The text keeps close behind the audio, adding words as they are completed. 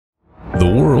The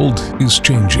world is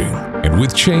changing, and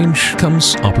with change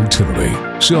comes opportunity.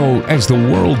 So, as the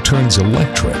world turns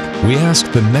electric, we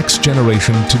asked the next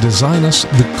generation to design us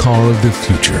the car of the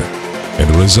future. And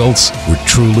the results were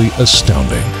truly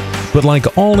astounding. But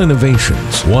like all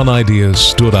innovations, one idea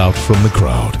stood out from the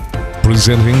crowd.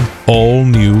 Presenting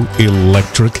all-new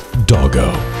electric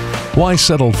Doggo. Why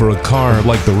settle for a car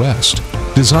like the rest?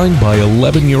 Designed by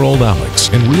 11-year-old Alex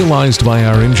and realized by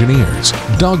our engineers,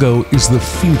 Doggo is the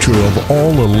future of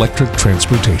all electric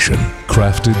transportation.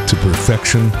 Crafted to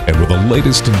perfection and with the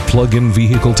latest in plug-in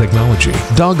vehicle technology,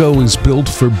 Doggo is built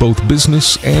for both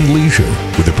business and leisure,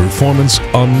 with a performance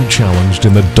unchallenged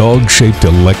in the dog-shaped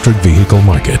electric vehicle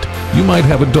market. You might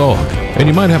have a dog, and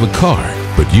you might have a car,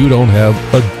 but you don't have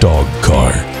a dog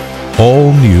car.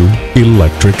 All new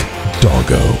electric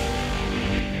Doggo.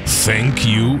 Thank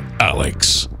you,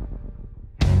 Alex.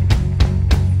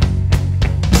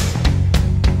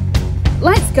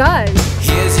 Let's go.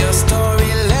 Here's your story,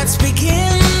 let's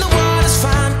begin. The water's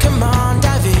fine, come on,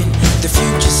 dive in. The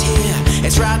future's here,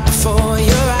 it's right before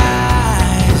your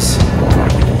eyes.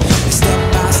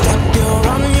 Step by step, you're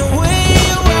on your way.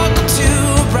 Welcome to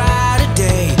a brighter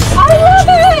day. I love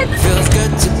it! Feels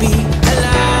good to be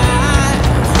alive.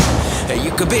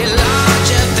 You could be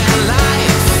larger than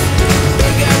life,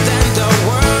 bigger than the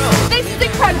world. This is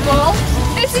incredible.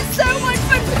 This is so much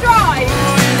fun to drive.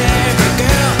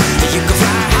 You can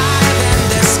fly higher than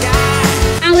the sky.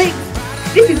 Alex,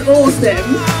 this is awesome.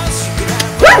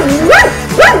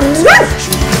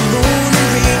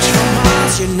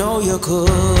 You know you could.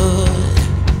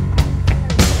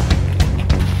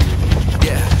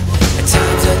 Yeah.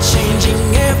 Times are changing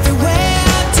everywhere.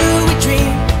 Do we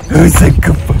dream? Who's a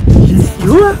good boy? Yes,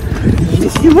 you are.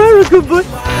 Yes, you are a good boy.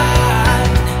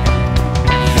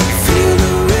 Feel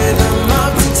the rhythm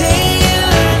of today.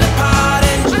 Learn the part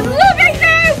and I'm loving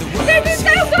this. This is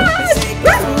so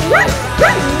good.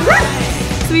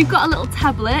 So we've got a little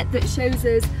tablet that shows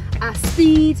us our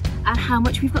speed and how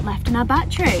much we've got left in our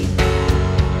battery.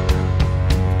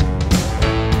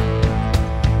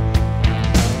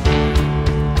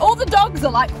 All the dogs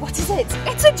are like, what is it?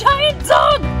 It's a giant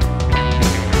dog!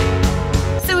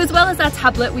 So as well as our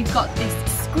tablet, we've got this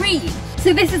screen.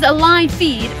 So this is a live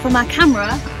feed from our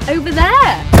camera over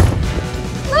there.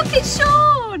 Look, it's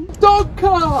Shawn! Dog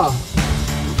car!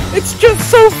 It's just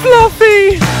so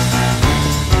fluffy!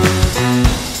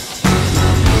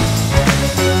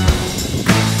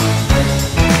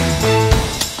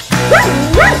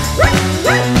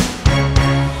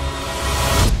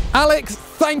 Alex,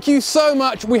 thank you so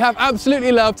much. We have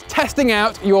absolutely loved testing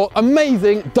out your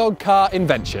amazing dog car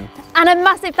invention. And a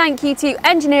massive thank you to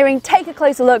Engineering Take a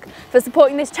Closer Look for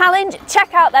supporting this challenge.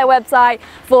 Check out their website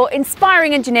for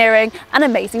inspiring engineering and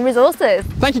amazing resources.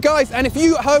 Thank you guys, and if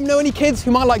you at home know any kids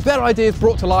who might like their ideas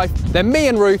brought to life, then me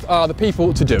and Ruth are the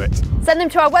people to do it. Send them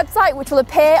to our website, which will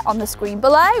appear on the screen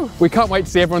below. We can't wait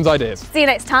to see everyone's ideas. See you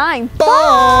next time.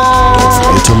 Bye! Don't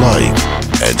forget to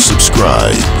like and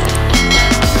subscribe.